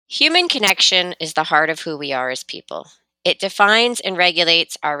Human connection is the heart of who we are as people. It defines and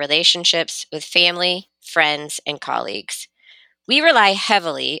regulates our relationships with family, friends, and colleagues. We rely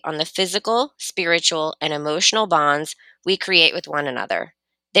heavily on the physical, spiritual, and emotional bonds we create with one another.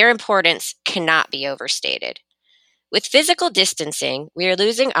 Their importance cannot be overstated. With physical distancing, we are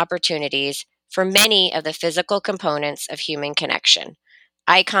losing opportunities for many of the physical components of human connection: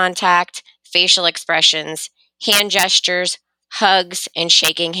 eye contact, facial expressions, hand gestures, hugs, and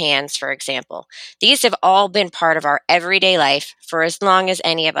shaking hands, for example. These have all been part of our everyday life for as long as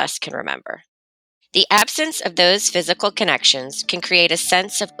any of us can remember. The absence of those physical connections can create a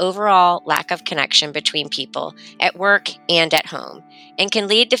sense of overall lack of connection between people at work and at home, and can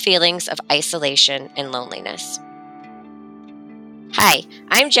lead to feelings of isolation and loneliness. Hi,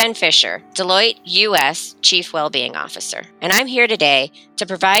 I'm Jen Fisher, Deloitte U.S. Chief Wellbeing Officer, and I'm here today to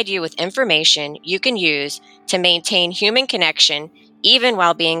provide you with information you can use to maintain human connection even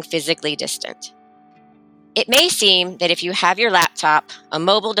while being physically distant. It may seem that if you have your laptop, a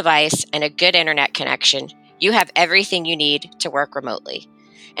mobile device, and a good internet connection, you have everything you need to work remotely.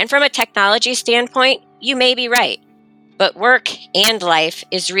 And from a technology standpoint, you may be right. But work and life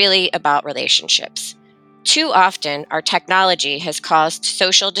is really about relationships. Too often, our technology has caused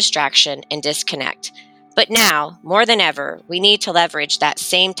social distraction and disconnect. But now, more than ever, we need to leverage that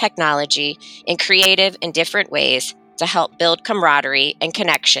same technology in creative and different ways to help build camaraderie and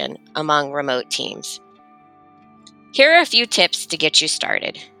connection among remote teams. Here are a few tips to get you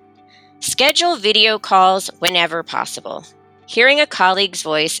started. Schedule video calls whenever possible. Hearing a colleague's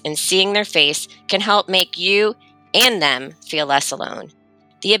voice and seeing their face can help make you and them feel less alone.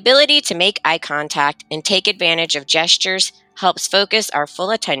 The ability to make eye contact and take advantage of gestures helps focus our full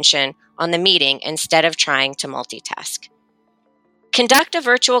attention on the meeting instead of trying to multitask. Conduct a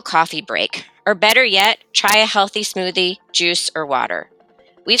virtual coffee break, or better yet, try a healthy smoothie, juice, or water.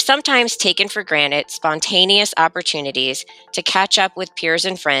 We've sometimes taken for granted spontaneous opportunities to catch up with peers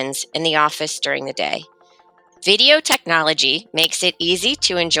and friends in the office during the day. Video technology makes it easy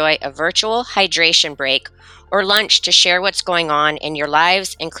to enjoy a virtual hydration break or lunch to share what's going on in your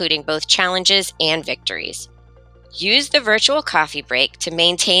lives, including both challenges and victories. Use the virtual coffee break to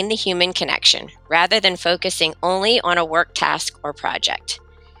maintain the human connection rather than focusing only on a work task or project.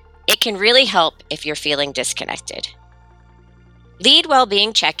 It can really help if you're feeling disconnected. Lead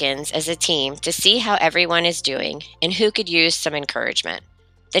well-being check-ins as a team to see how everyone is doing and who could use some encouragement.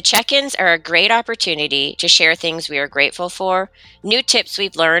 The check-ins are a great opportunity to share things we are grateful for, new tips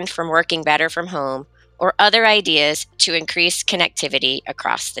we've learned from working better from home, or other ideas to increase connectivity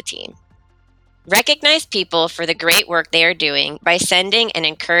across the team. Recognize people for the great work they are doing by sending an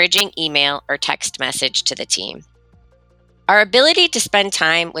encouraging email or text message to the team. Our ability to spend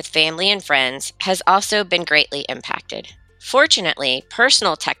time with family and friends has also been greatly impacted. Fortunately,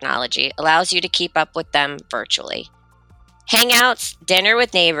 personal technology allows you to keep up with them virtually. Hangouts, dinner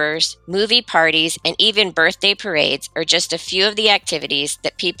with neighbors, movie parties, and even birthday parades are just a few of the activities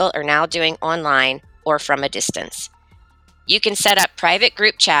that people are now doing online or from a distance. You can set up private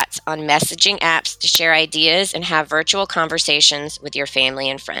group chats on messaging apps to share ideas and have virtual conversations with your family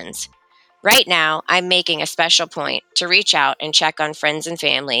and friends. Right now, I'm making a special point to reach out and check on friends and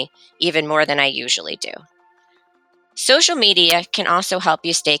family even more than I usually do. Social media can also help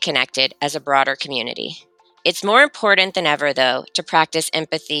you stay connected as a broader community. It's more important than ever, though, to practice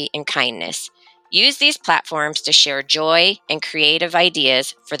empathy and kindness. Use these platforms to share joy and creative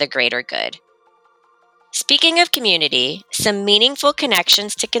ideas for the greater good. Speaking of community, some meaningful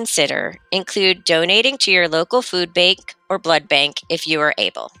connections to consider include donating to your local food bank or blood bank if you are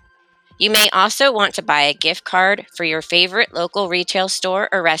able. You may also want to buy a gift card for your favorite local retail store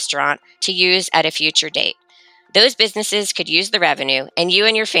or restaurant to use at a future date. Those businesses could use the revenue, and you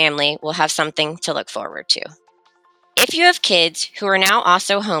and your family will have something to look forward to. If you have kids who are now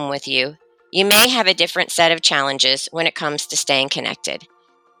also home with you, you may have a different set of challenges when it comes to staying connected.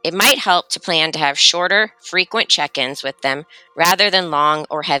 It might help to plan to have shorter, frequent check-ins with them rather than long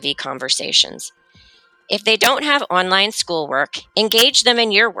or heavy conversations. If they don't have online schoolwork, engage them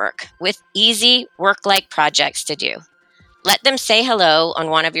in your work with easy, work-like projects to do. Let them say hello on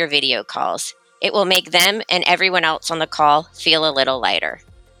one of your video calls. It will make them and everyone else on the call feel a little lighter.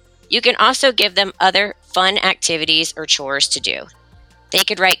 You can also give them other fun activities or chores to do. They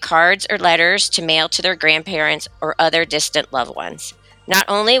could write cards or letters to mail to their grandparents or other distant loved ones. Not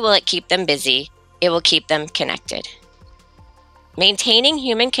only will it keep them busy, it will keep them connected. Maintaining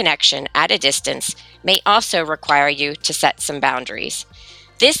human connection at a distance may also require you to set some boundaries.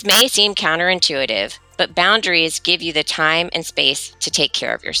 This may seem counterintuitive, but boundaries give you the time and space to take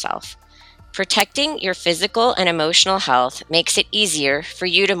care of yourself. Protecting your physical and emotional health makes it easier for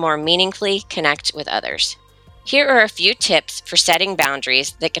you to more meaningfully connect with others. Here are a few tips for setting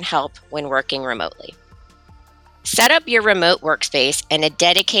boundaries that can help when working remotely. Set up your remote workspace in a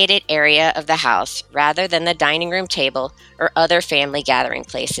dedicated area of the house rather than the dining room table or other family gathering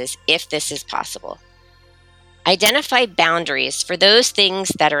places if this is possible. Identify boundaries for those things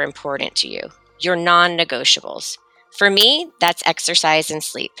that are important to you, your non-negotiables. For me, that's exercise and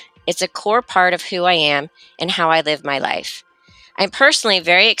sleep. It's a core part of who I am and how I live my life. I'm personally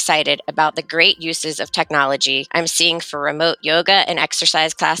very excited about the great uses of technology I'm seeing for remote yoga and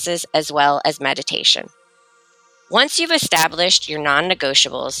exercise classes as well as meditation. Once you've established your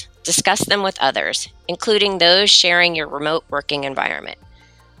non-negotiables, discuss them with others, including those sharing your remote working environment.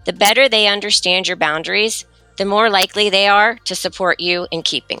 The better they understand your boundaries, the more likely they are to support you in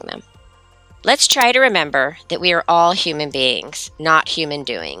keeping them. Let's try to remember that we are all human beings, not human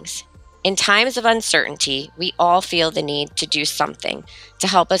doings. In times of uncertainty, we all feel the need to do something to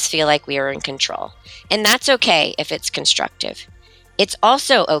help us feel like we are in control. And that's okay if it's constructive. It's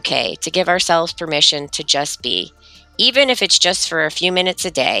also okay to give ourselves permission to just be, even if it's just for a few minutes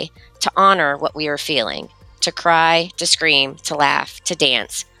a day, to honor what we are feeling, to cry, to scream, to laugh, to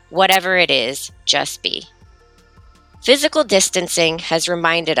dance, whatever it is, just be. Physical distancing has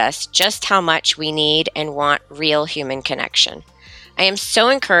reminded us just how much we need and want real human connection. I am so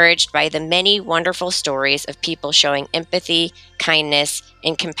encouraged by the many wonderful stories of people showing empathy, kindness,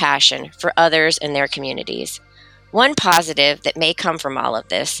 and compassion for others in their communities. One positive that may come from all of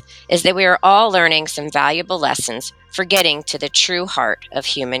this is that we are all learning some valuable lessons for getting to the true heart of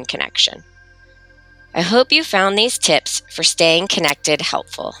human connection. I hope you found these tips for staying connected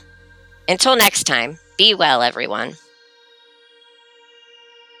helpful. Until next time, be well, everyone.